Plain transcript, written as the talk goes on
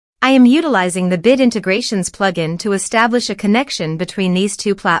I am utilizing the Bit Integrations plugin to establish a connection between these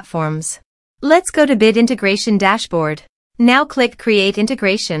two platforms. Let's go to Bit Integration Dashboard. Now click Create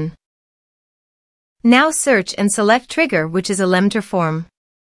Integration. Now search and select Trigger, which is Elementor Form.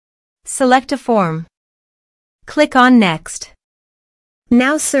 Select a form. Click on Next.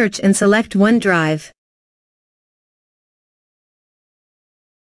 Now search and select OneDrive.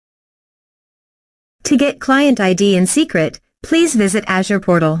 To get client ID and secret, please visit Azure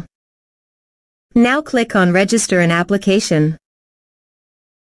Portal. Now click on Register an application.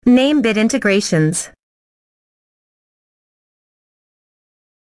 Name Bit Integrations.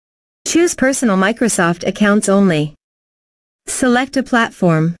 Choose Personal Microsoft Accounts only. Select a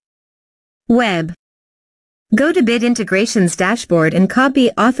platform. Web. Go to Bit Integrations Dashboard and copy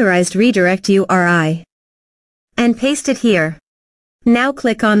Authorized Redirect URI. And paste it here. Now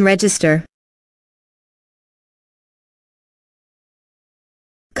click on Register.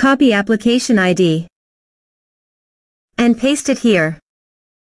 Copy application ID. And paste it here.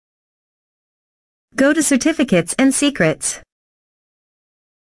 Go to Certificates and Secrets.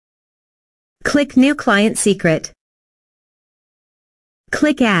 Click New Client Secret.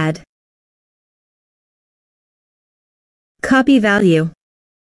 Click Add. Copy value.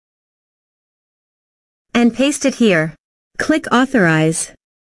 And paste it here. Click Authorize.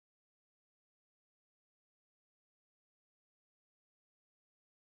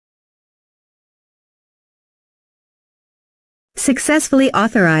 Successfully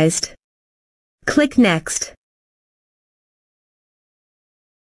authorized. Click Next.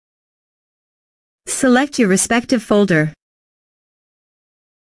 Select your respective folder.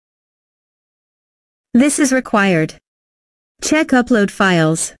 This is required. Check Upload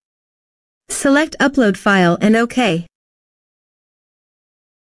Files. Select Upload File and OK.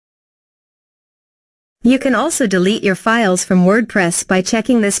 You can also delete your files from WordPress by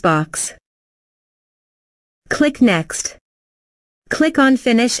checking this box. Click Next. Click on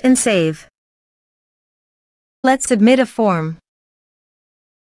Finish and Save. Let's submit a form.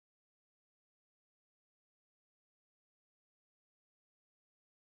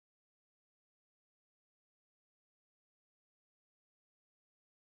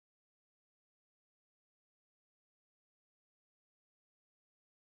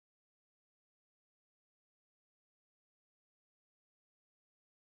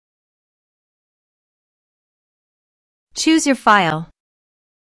 Choose your file.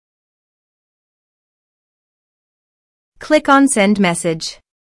 Click on Send Message.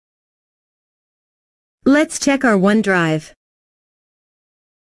 Let's check our OneDrive.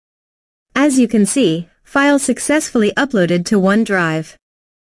 As you can see, file successfully uploaded to OneDrive.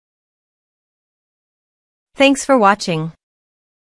 Thanks for watching.